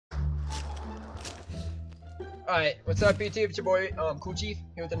Alright, what's up YouTube? It's your boy, Cool Chief,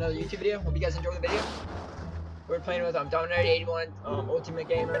 here with another YouTube video. Hope you guys enjoy the video. We're playing with Dominator81, Ultimate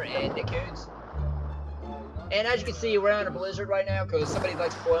Gamer, and Nick Coons. And as you can see, we're on a blizzard right now because somebody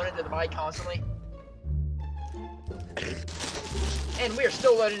likes blowing into the mic constantly. And we are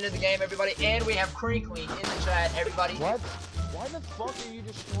still loading into the game, everybody, and we have Crinkly in the chat, everybody. What? Why the fuck are you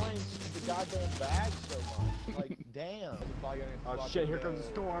destroying the goddamn bag so much? Like, damn. Oh shit, here comes the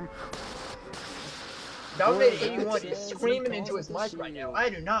storm. Dominator81 is screaming into his mic right now. I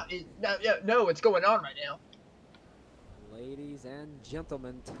do not know what's going on right now. Ladies and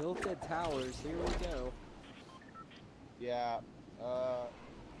gentlemen, Tilted Towers, here we go. Yeah, if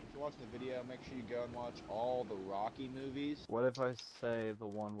you're watching the video, make sure you go and watch all the Rocky movies. What if I say the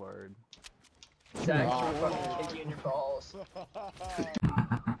one word? Zach, I'm fucking kick you in your balls.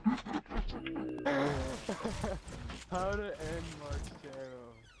 How to end Mark's channel.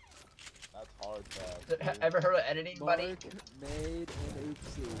 That's hard, Pat. Ever heard of editing, buddy? Mark made an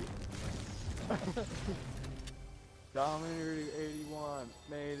oopsie. Dominator 81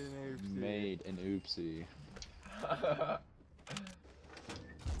 made an oopsie. Made an oopsie.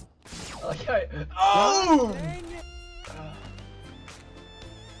 Okay. Oh! Dang it.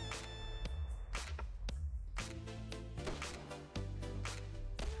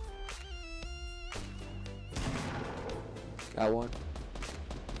 Got one.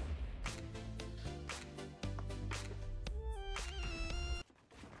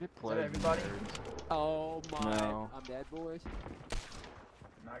 What's up, everybody? Oh my! No. I'm dead, boys.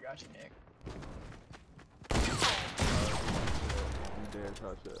 I got you, Nick. You dare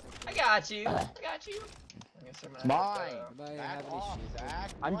touch it. I got you. I got you. I guess I'm gonna have Mine. to, Anybody Back have any off, shit? Zach.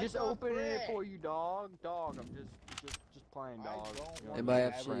 I'm What just the opening it frick? for you, dog. Dog, I'm just playing, dog. I don't want Anybody you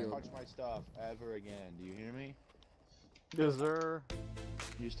have to ever shield? touch my stuff ever again. Do you hear me? Is there?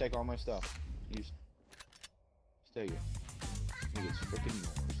 You just take all my stuff. You just stay here. You get freaking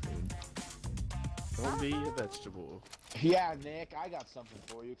yours, dude. Don't be a vegetable. Yeah, Nick, I got something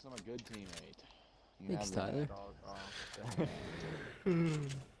for you because I'm a good teammate. You Thanks, have that. Tyler. Dog. Oh,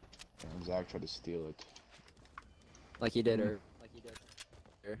 And Zach tried to steal it. Like you did, or like you did.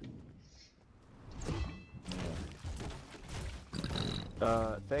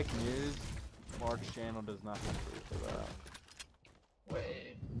 Fake news. Mark's channel does not have proof for that.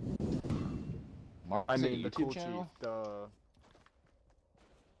 Wait. Mark's I a mean, the YouTube cool channel? chief.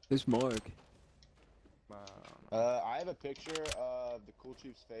 Who's Mark? I have a picture of the cool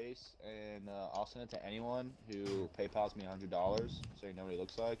chief's face, and I'll send it to anyone who PayPal's me $100, so you know what he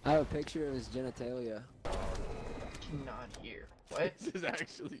looks like. I have a picture of his genitalia. Not here. What? This is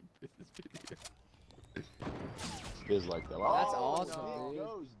actually this video. It's like that. That's Oh, awesome, it dude.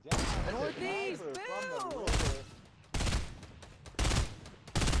 goes down. Northeast, From the Bill! river.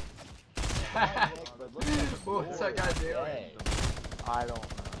 Yeah, Nick, but look at the What's that guy board. doing? Hey. I don't know.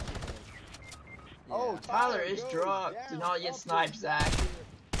 Oh, Yeah. Tyler is goes drunk. down, Do not get up sniped, and Zach.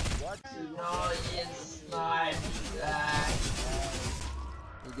 What? Do not get sniped, Zach.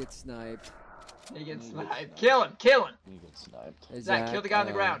 He gets sniped. He gets He gets sniped. sniped. Kill him! Kill him! You get sniped. Hey, Zach, kill the guy on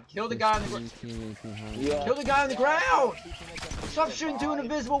the ground. Kill the guy on the ground. Yeah. Kill the guy on the ground! Stop shooting through an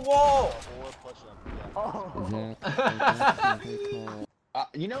invisible wall! Or push him. Yeah. Oh.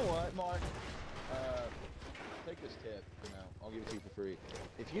 You know what, Mark? Take this tip. You know, I'll give it to you for free.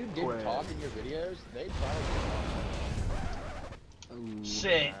 If you didn't Quit. talk in your videos, they'd probably. Ooh.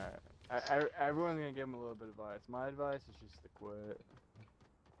 Shit. Everyone's gonna give him a little bit of advice. My advice is just to quit.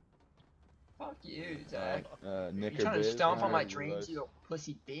 Fuck you, Zach. Nick You or trying to Biz, stomp on my whatever dreams, advice. you little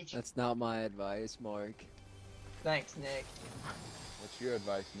pussy bitch? That's not my advice, Mark. Thanks, Nick. What's your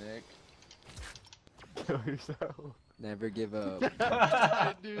advice, Nick? Kill yourself. Never give up.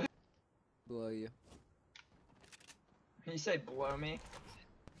 Dude. Blow you. You say blow me?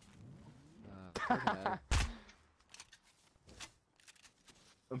 Okay.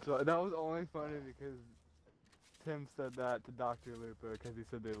 I'm sorry. That was only funny because Tim said that to Dr. Lupo because he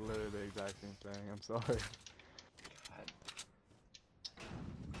said they're literally the exact same thing. I'm sorry. God.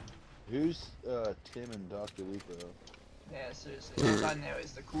 Who's Tim and Dr. Lupo? Yeah, seriously. All I know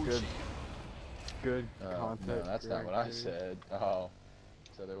is the cool Good. shit. Good No, content. that's not what I said. Oh.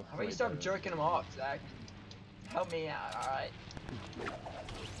 So they were How about you stop jerking him off, Zach? Help me out, alright?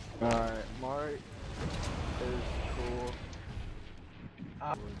 Alright, Mark is cool.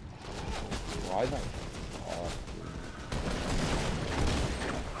 Why not? Oh.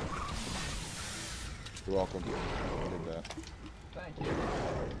 You're welcome. I did that. Thank you.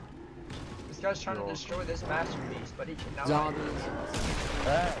 This guy's trying to destroy this masterpiece, but he cannot. Zombies.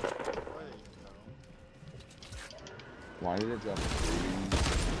 Hey! Why did it jump?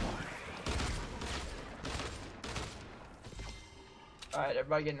 Alright,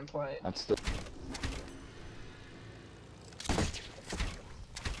 everybody getting in play. That's the.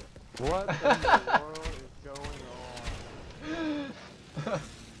 What in the world is going on?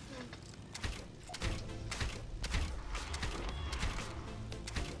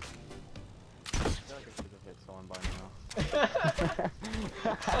 I feel like I should have hit someone by now.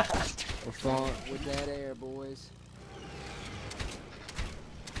 We're falling with that air, boys.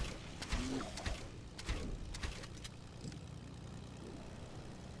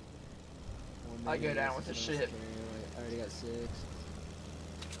 I go down with the ship. I already got 6.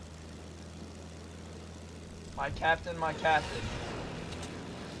 My captain, my captain.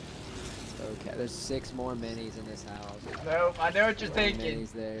 Okay, there's 6 more minis in this house. No, I know what you're thinking.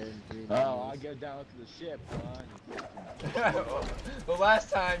 Minis there and 3 Oh, minis. I go down to the ship, huh? The last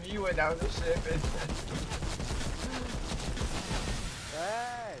time you went down the ship and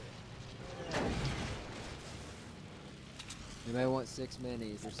Hey! Anybody want 6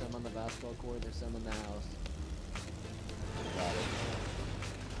 minis? There's some on the basketball court, there's some in the house. Got it.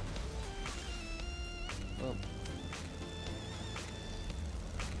 Oh,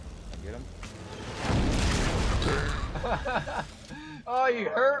 Get him? oh, you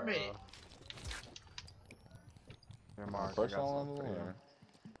hurt me. Here, Mark, I First got level something for you. or?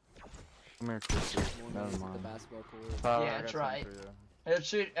 Come here, Chrissy. more Never minis at the mind. basketball court. Oh, Yeah, I that's got right. something for you.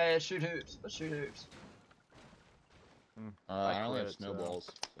 Let's shoot hoops. Let's shoot hoops. I only have quit, so- snowballs,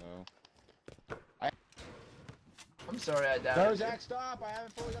 so. I'm sorry I No, doubted you. Zach, stop! I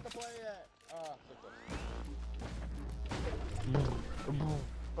haven't fully got to play yet.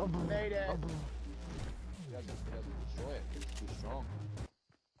 Made it. He doesn't destroy it. It's too strong.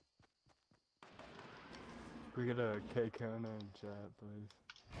 We get a K-Kona in chat, please.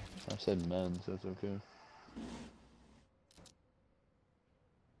 I said men, so it's okay.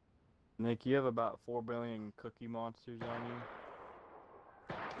 Nick, you have about 4 billion cookie monsters on you.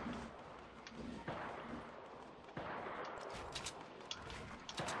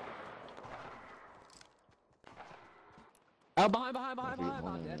 Oh, behind,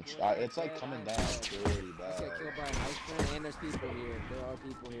 dead. It's like coming down pretty I just got bad. killed by an ice cream, and there's people here. There are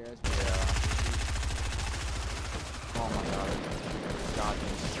people here as well. Yeah. Oh my god.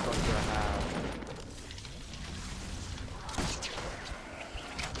 Goddamn structure I have.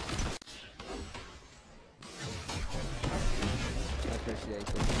 I appreciate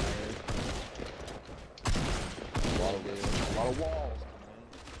this. A lot of walls.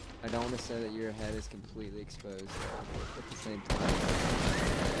 I don't want to say that your head is completely exposed at the same time.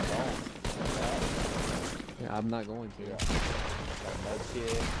 Yeah, I'm not going to. Yeah. Got a med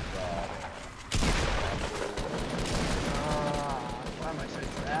kit, Why am I so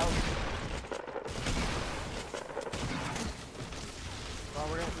drowsy? Oh,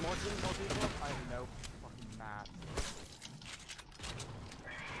 we're gonna more people? I have no fucking map.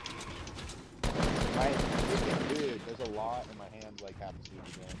 Dude, there's a lot in my hands like half the season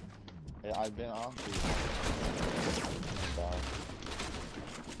again. Yeah, I've been on to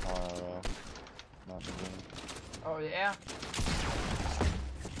not the game. Oh yeah.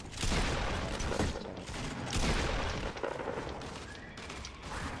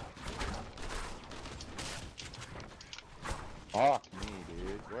 Fuck me,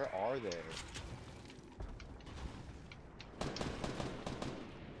 dude. Where are they?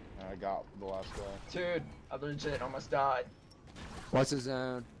 I got the last guy. Dude, I legit almost died. What's the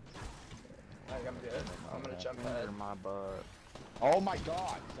zone? I think I'm good. I'm gonna jump ahead. Finger my butt. Oh my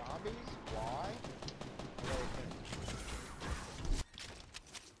god, zombies? Why?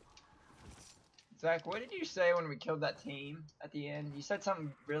 Zach, what did you say when we killed that team at the end? You said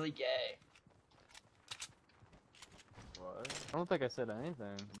something really gay. What? I don't think I said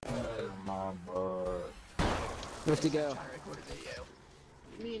anything. My butt. We have to go. I'm trying to record a video.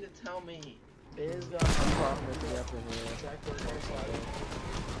 You mean to tell me Biz got Lift me up in here. Zach was on slide?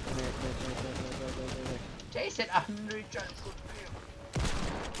 Come here. Jason, I'm really trying to record a video.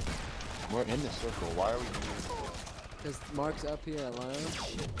 We're in the circle. Why are we doing this? Because Mark's up here alone.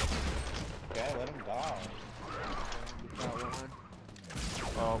 Okay, let him die. Got one.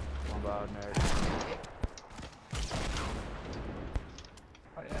 Oh, my bad, Nick.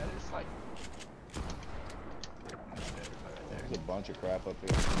 Oh yeah, it's like... There's a bunch of crap up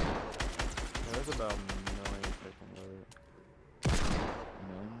here. Yeah, there's about a million freaking loot.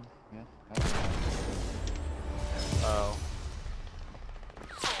 Yeah. Oh.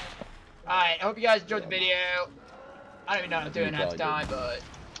 Alright, I hope you guys enjoyed the video. I don't even know what I'm doing You half the probably time, but...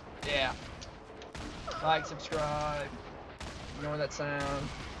 Yeah. Like, subscribe. Ignore that sound.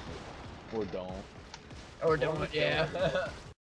 Or don't. Or don't, yeah.